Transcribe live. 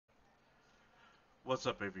What's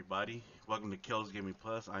up, everybody? Welcome to Kel's Gaming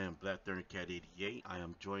Plus. I am Black Cat 88. I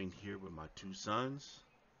am joined here with my two sons.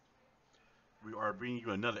 We are bringing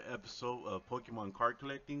you another episode of Pokemon card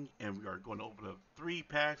collecting, and we are going to open up 3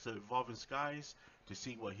 packs of Evolving Skies to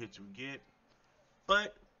see what hits we get.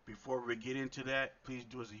 But before we get into that, please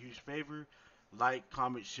do us a huge favor: like,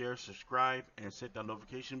 comment, share, subscribe, and set that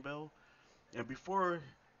notification bell. And before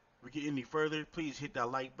we get any further, please hit that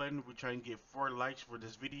like button. We're trying to get 4 likes for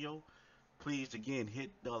this video. Please, again, hit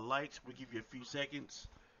the likes. We'll give you a few seconds.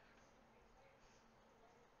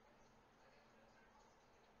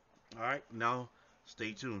 All right, now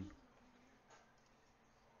stay tuned.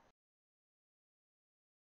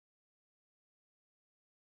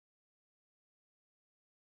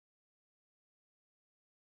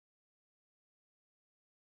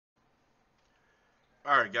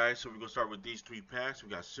 All right, guys, so we're going to start with these 3 packs. We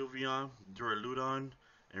got Sylveon, Duraludon,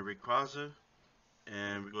 and Rayquaza.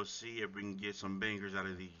 And we're going to see if we can get some bangers out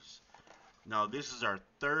of these. Now, this is our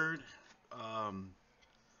third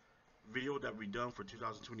video that we done for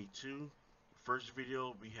 2022. First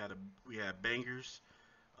video, we had bangers.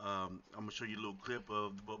 I'm going to show you a little clip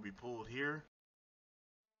of what we pulled here.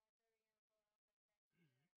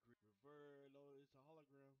 Reverse, it's a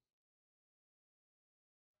hologram.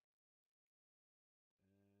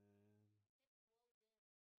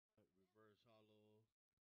 Reverse hollow,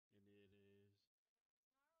 and it is. Look at that. Slowpoke and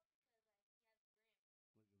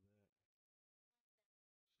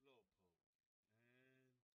Spill.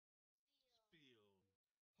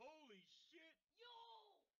 Holy shit!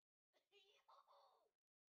 Castform, Sawsbuck,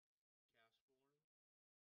 Boat,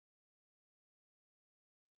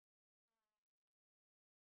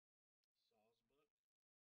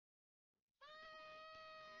 non-hollow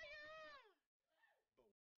rare,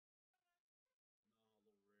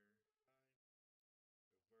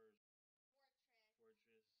 reverse fortress, and it is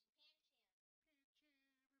not.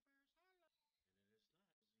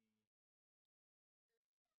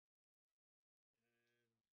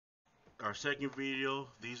 And our second video,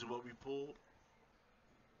 these are what we pulled.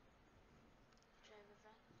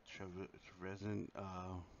 Resin,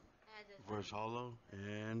 reverse hollow,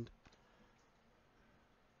 and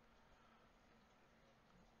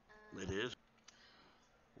it is.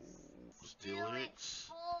 Steelix.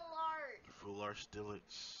 Full art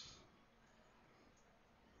Steelix.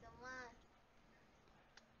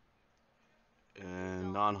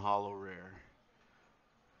 And non-hollow rare.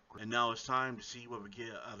 And now it's time to see what we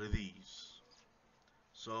get out of these.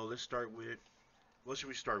 So let's start with, what should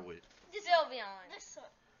we start with? Sylveon.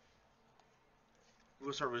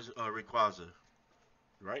 We'll start with Rayquaza,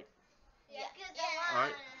 right? Yeah.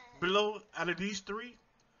 Alright. Below, out of these 3,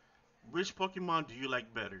 which Pokemon do you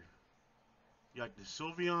like better? You like the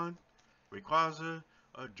Sylveon, Rayquaza,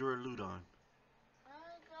 or Duraludon?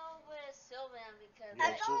 I go with Sylveon because You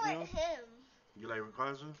like Sylveon? him. You like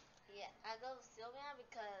Rayquaza? Yeah, I go with Sylveon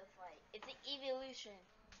because it's an evolution.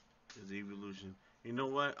 It's the evolution. You know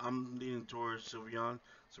what? I'm leaning towards Sylveon,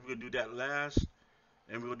 so we're gonna do that last,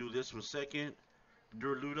 and we're gonna do this one second.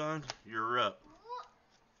 Duraludon, you're up.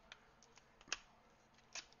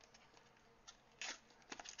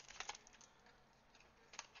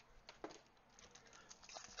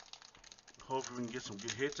 Hopefully we can get some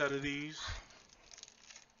good hits out of these.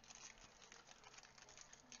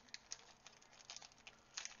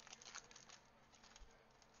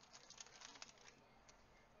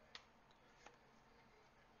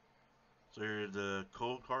 So here's the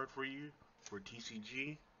code card for you for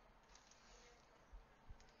TCG.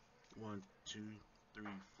 1, 2, 3,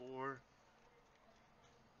 4.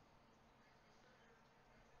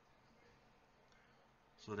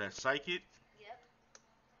 So that's Psychic, Yep.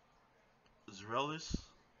 Zrelis,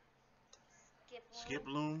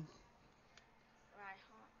 Skiploom,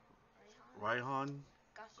 Raihan,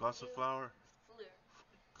 Gossiflower, Fleur.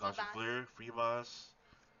 Gossifleur, Feebas,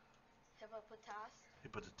 Hippopotas.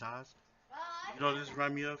 Hippopotas. I You know what this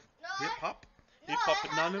remind me of? No, Hip Hop? No, Hip I Hop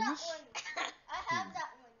have Anonymous? that one. I have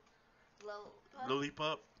that one.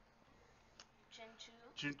 Lollipop, Chinchu.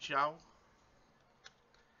 Chinchou,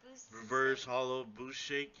 Boost. Reverse Hollow, Boost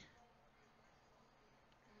Shake,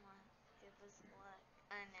 Come on, give us luck.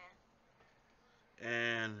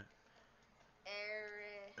 and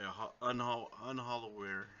Eric. a unhollow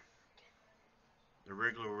rare. The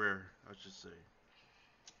regular rare, I should say.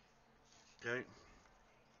 Okay.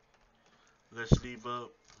 Let's leave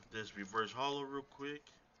up this reverse hollow real quick.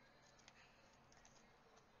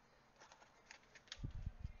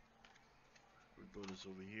 We throw this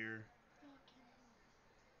over here.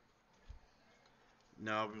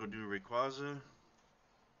 Now we're gonna do Rayquaza.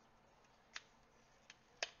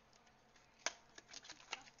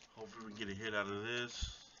 Hopefully Hopefully we can get a hit out of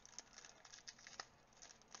this.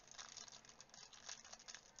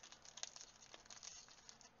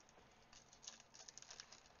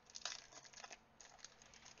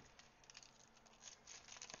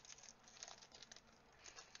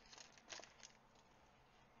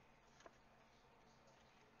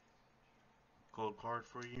 Cold card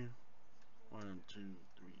for you. 1, 2,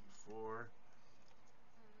 3, 4.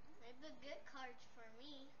 It's a good card for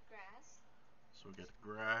me. Grass. So we got the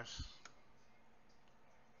grass.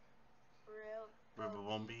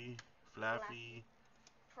 Ribbombi, Flaffy,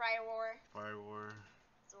 Prior. Firewar,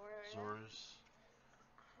 Zora. Zorus,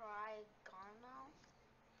 Crygano.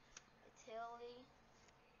 Tilly.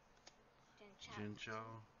 Jincho,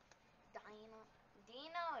 Dino.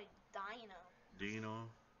 Dino or Dino? Dino,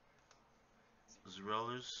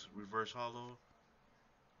 Zerelus, Reverse Hollow,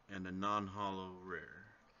 and a non-hollow rare.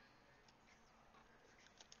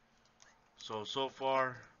 So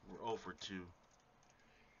far, we're 0 for 2.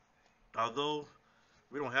 Although,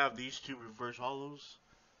 we don't have these two reverse hollows,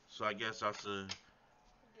 so I guess that's the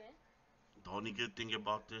only good thing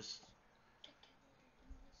about this.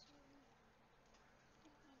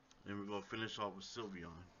 Then we're going to finish off with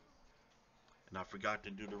Sylveon. And I forgot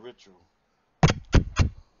to do the ritual.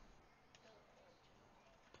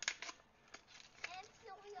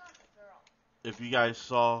 If you guys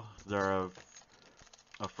saw the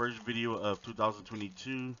first video of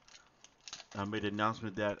 2022, I made an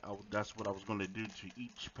announcement that that's what I was going to do to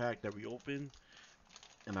each pack that we opened.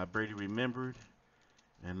 And I barely remembered.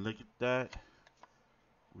 And look at that.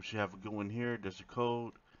 We should have a good one here. There's a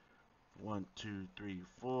code. 1, 2, 3,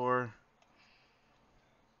 4.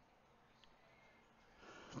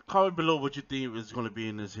 Comment below what you think is going to be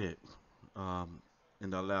in this hit. In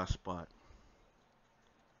the last spot.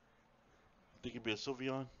 Think it'd be a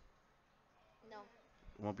Sylveon? No.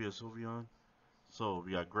 It won't be a Sylveon? So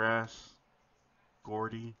we got Grass,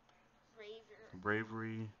 Gordy,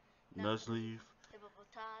 Bravery, Nuzleaf,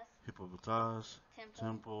 Hippopotas,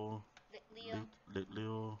 Temple,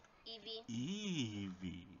 Litleo,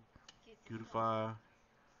 Eevee, Cutify,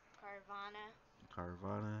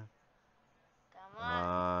 Carvana. Come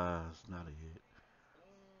on. It's not a hit.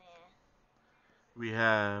 We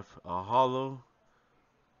have a Hollow,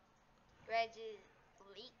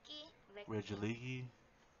 Regiliki,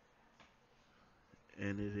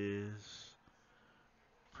 and it is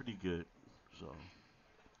pretty good. So,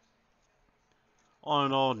 all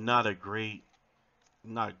in all, not great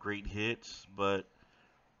hits, but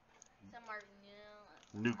Some are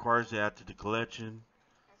new cards to add to the collection.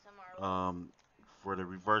 and some are For the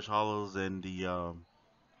reverse hollows and the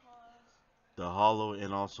hollow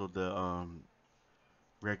and also the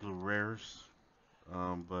regular rares.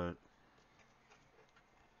 But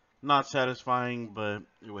not satisfying, but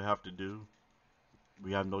it would have to do.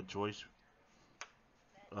 We have no choice.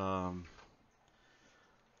 Um,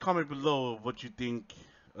 Comment below what you think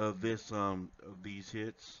of this of these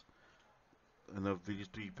hits and of these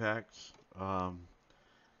 3 packs.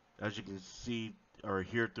 As you can see or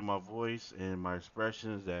hear through my voice and my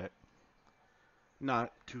expressions, that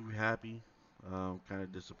not too happy. Kind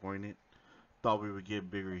of disappointed. Thought we would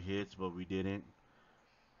get bigger hits, but we didn't.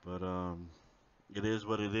 But it is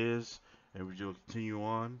what it is, and we will continue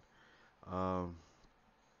on. Um,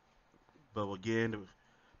 but again,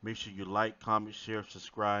 make sure you like, comment, share,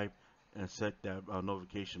 subscribe, and set that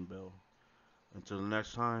notification bell. Until the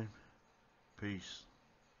next time, peace.